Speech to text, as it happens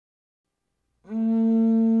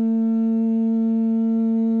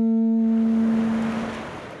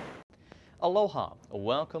Aloha,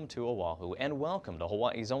 welcome to Oahu, and welcome to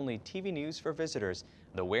Hawaii's only TV news for visitors,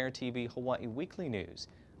 the WEAR TV Hawaii Weekly News.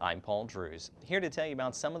 I'm Paul Drews, here to tell you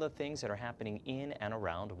about some of the things that are happening in and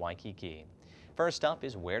around Waikiki. First up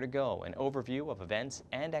is Where to Go, an overview of events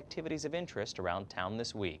and activities of interest around town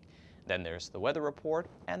this week. Then there's the weather report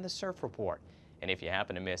and the surf report. And if you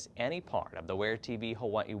happen to miss any part of the WEAR TV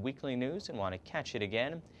Hawaii Weekly News and want to catch it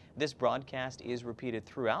again, this broadcast is repeated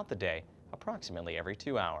throughout the day, approximately every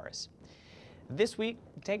 2 hours. This week,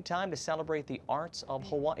 take time to celebrate the arts of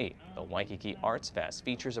Hawaii. The Waikiki Arts Fest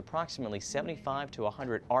features approximately 75 to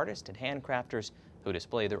 100 artists and handcrafters who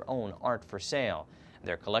display their own art for sale.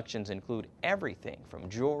 Their collections include everything from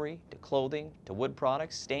jewelry to clothing to wood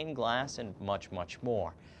products, stained glass, and much, much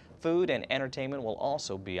more. Food and entertainment will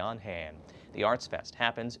also be on hand. The Arts Fest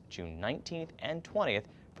happens June 19th and 20th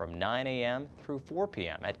from 9 a.m. through 4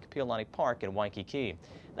 p.m. at Kapiolani Park in Waikiki.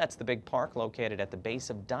 That's the big park located at the base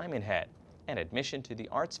of Diamond Head. And admission to the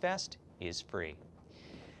Arts Fest is free.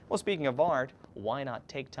 Well, speaking of art, why not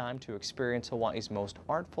take time to experience Hawaii's most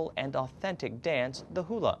artful and authentic dance, the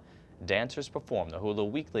hula? Dancers perform the hula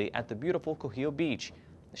weekly at the beautiful Kuhio Beach.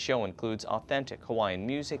 The show includes authentic Hawaiian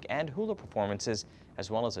music and hula performances,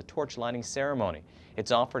 as well as a torch lighting ceremony.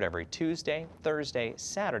 It's offered every Tuesday, Thursday,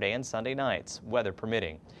 Saturday, and Sunday nights, weather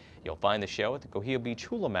permitting. You'll find the show at the Kuhio Beach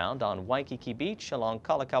Hula Mound on Waikiki Beach along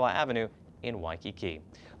Kalakaua Avenue in Waikiki.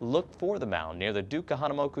 Look for the mound near the Duke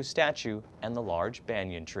Kahanamoku statue and the large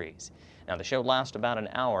banyan trees. Now, the show lasts about an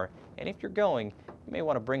hour, and if you're going, you may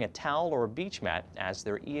want to bring a towel or a beach mat, as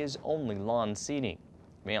there is only lawn seating.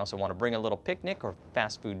 You may also want to bring a little picnic or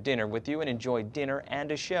fast food dinner with you and enjoy dinner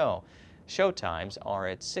and a show. Show times are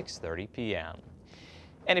at 6:30 p.m.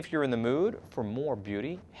 And if you're in the mood for more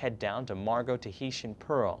beauty, head down to Margot Tahitian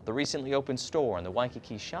Pearl. The recently opened store in the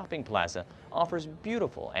Waikiki Shopping Plaza offers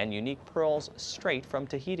beautiful and unique pearls straight from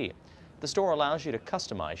Tahiti. The store allows you to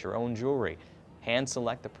customize your own jewelry. Hand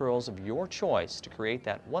select the pearls of your choice to create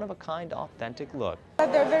that one-of-a-kind authentic look.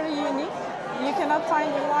 They're very unique. You cannot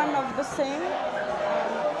find one of the same.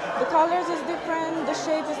 The colors is different, the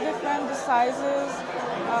shape is different, the sizes.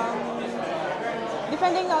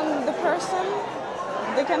 Depending on the person,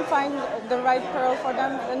 they can find the right pearl for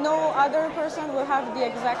them. No other person will have the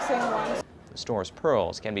exact same one. The store's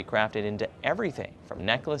pearls can be crafted into everything from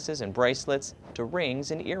necklaces and bracelets to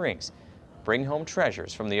rings and earrings. Bring home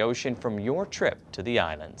treasures from the ocean from your trip to the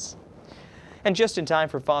islands. And just in time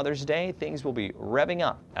for Father's Day, things will be revving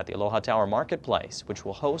up at the Aloha Tower Marketplace, which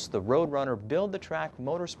will host the Roadrunner Build the Track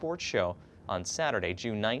Motorsports Show on Saturday,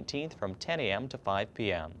 June 19th from 10 a.m. to 5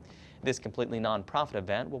 p.m. This completely non-profit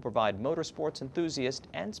event will provide motorsports enthusiasts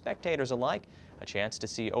and spectators alike a chance to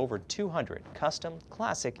see over 200 custom,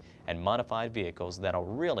 classic, and modified vehicles that'll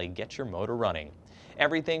really get your motor running.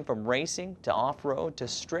 Everything from racing to off-road to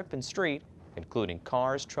strip and street, including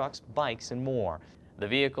cars, trucks, bikes, and more. The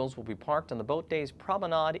vehicles will be parked on the Boat Days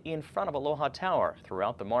Promenade in front of Aloha Tower,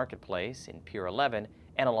 throughout the marketplace, in Pier 11,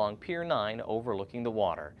 and along Pier 9 overlooking the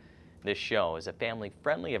water. This show is a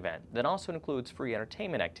family-friendly event that also includes free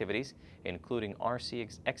entertainment activities, including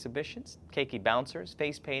RC exhibitions, keiki bouncers,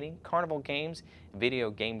 face painting, carnival games, video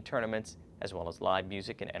game tournaments, as well as live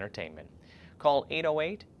music and entertainment. Call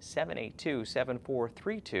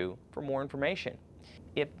 808-782-7432 for more information.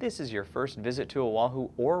 If this is your first visit to Oahu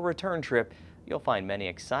or a return trip, you'll find many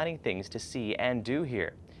exciting things to see and do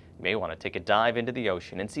here. You may want to take a dive into the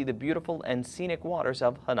ocean and see the beautiful and scenic waters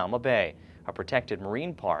of Hanauma Bay, a protected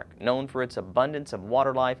marine park known for its abundance of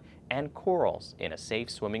water life and corals in a safe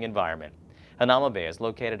swimming environment. Hanauma Bay is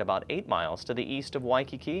located about 8 miles to the east of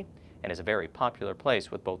Waikiki and is a very popular place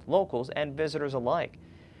with both locals and visitors alike.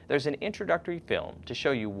 There's an introductory film to show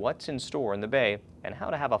you what's in store in the bay and how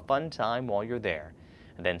to have a fun time while you're there,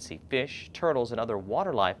 and then see fish, turtles, and other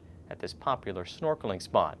water life at this popular snorkeling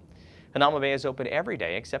spot. Hanauma Bay is open every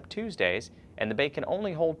day except Tuesdays, and the bay can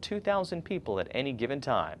only hold 2,000 people at any given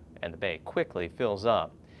time, and the bay quickly fills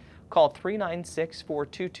up. Call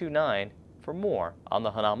 396-4229 for more on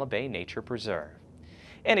the Hanauma Bay Nature Preserve.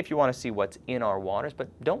 And if you want to see what's in our waters but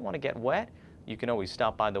don't want to get wet, you can always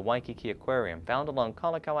stop by the Waikiki Aquarium found along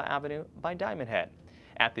Kalakaua Avenue by Diamond Head.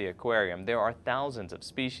 At the aquarium, there are thousands of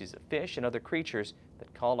species of fish and other creatures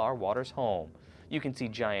that call our waters home. You can see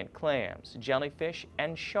giant clams, jellyfish,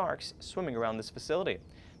 and sharks swimming around this facility.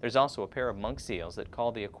 There's also a pair of monk seals that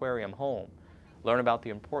call the aquarium home. Learn about the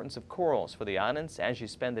importance of corals for the islands as you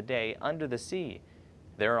spend the day under the sea.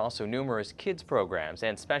 There are also numerous kids programs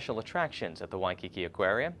and special attractions at the Waikiki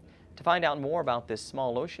Aquarium. To find out more about this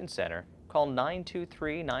small ocean center, call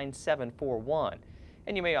 923-9741.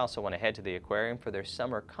 And you may also want to head to the aquarium for their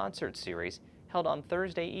summer concert series held on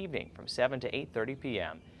Thursday evening from 7 to 8:30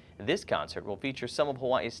 p.m. This concert will feature some of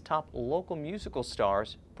Hawaii's top local musical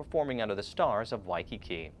stars performing under the stars of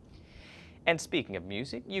Waikiki. And speaking of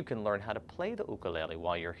music, you can learn how to play the ukulele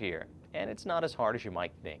while you're here. And it's not as hard as you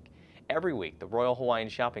might think. Every week, the Royal Hawaiian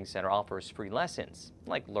Shopping Center offers free lessons,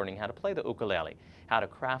 like learning how to play the ukulele, how to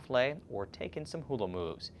craft lei, or take in some hula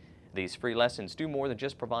moves. These free lessons do more than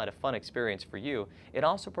just provide a fun experience for you, it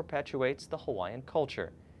also perpetuates the Hawaiian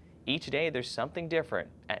culture. Each day there's something different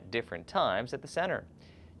at different times at the center.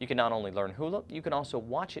 You can not only learn hula, you can also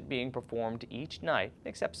watch it being performed each night,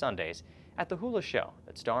 except Sundays, at the Hula Show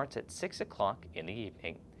that starts at 6 o'clock in the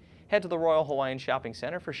evening. Head to the Royal Hawaiian Shopping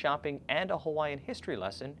Center for shopping and a Hawaiian history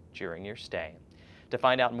lesson during your stay. To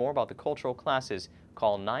find out more about the cultural classes,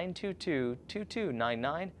 call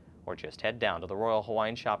 922-2299 or just head down to the Royal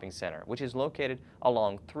Hawaiian Shopping Center, which is located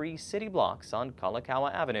along 3 city blocks on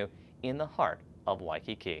Kalakaua Avenue in the heart of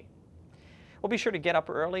Waikiki. Well, be sure to get up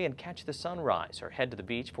early and catch the sunrise or head to the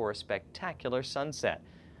beach for a spectacular sunset.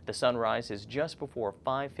 The sunrise is just before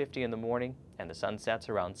 5:50 in the morning and the sun sets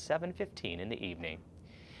around 7:15 in the evening.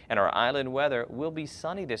 And our island weather will be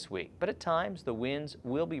sunny this week, but at times the winds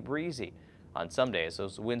will be breezy. On some days,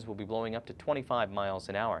 those winds will be blowing up to 25 miles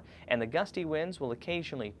an hour, and the gusty winds will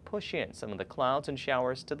occasionally push in some of the clouds and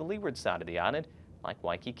showers to the leeward side of the island, like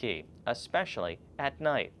Waikiki, especially at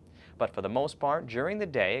night. But for the most part, during the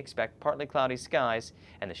day, expect partly cloudy skies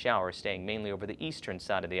and the showers staying mainly over the eastern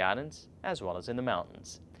side of the islands, as well as in the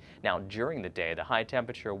mountains. Now, during the day, the high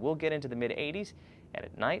temperature will get into the mid-80s, and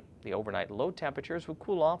at night, the overnight low temperatures will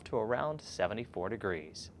cool off to around 74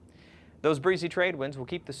 degrees. Those breezy trade winds will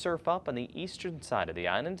keep the surf up on the eastern side of the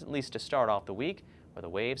island, at least to start off the week, where the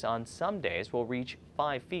waves on some days will reach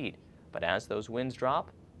 5 feet. But as those winds drop,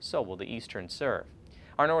 so will the eastern surf.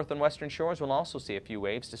 Our north and western shores will also see a few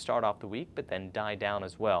waves to start off the week, but then die down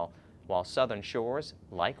as well, while southern shores,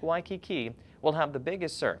 like Waikiki, will have the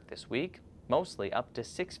biggest surf this week, mostly up to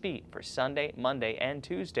 6 feet for Sunday, Monday, and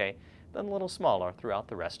Tuesday, then a little smaller throughout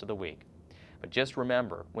the rest of the week. But just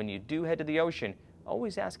remember, when you do head to the ocean,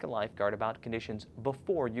 always ask a lifeguard about conditions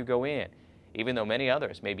before you go in. Even though many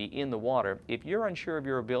others may be in the water, if you're unsure of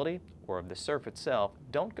your ability or of the surf itself,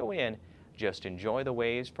 don't go in, just enjoy the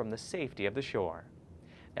waves from the safety of the shore.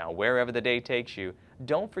 Now, wherever the day takes you,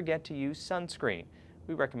 don't forget to use sunscreen.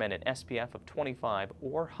 We recommend an SPF of 25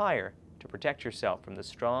 or higher to protect yourself from the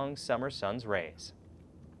strong summer sun's rays.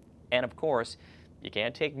 And of course, you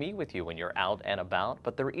can't take me with you when you're out and about,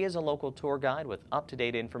 but there is a local tour guide with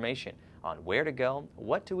up-to-date information on where to go,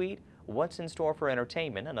 what to eat, what's in store for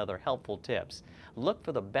entertainment, and other helpful tips. Look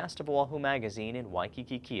for the Best of Oahu magazine in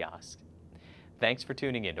Waikiki kiosks. Thanks for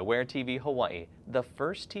tuning in to Where TV Hawaii, the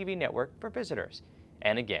first TV network for visitors.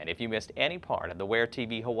 And again, if you missed any part of the Where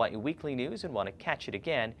TV Hawaii weekly news and want to catch it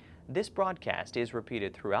again, this broadcast is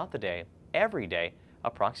repeated throughout the day, every day,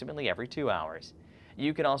 approximately every 2 hours.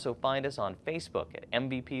 You can also find us on Facebook at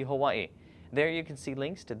MVP Hawaii. There you can see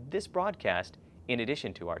links to this broadcast in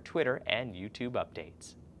addition to our Twitter and YouTube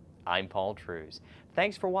updates. I'm Paul Drews.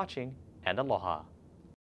 Thanks for watching and aloha.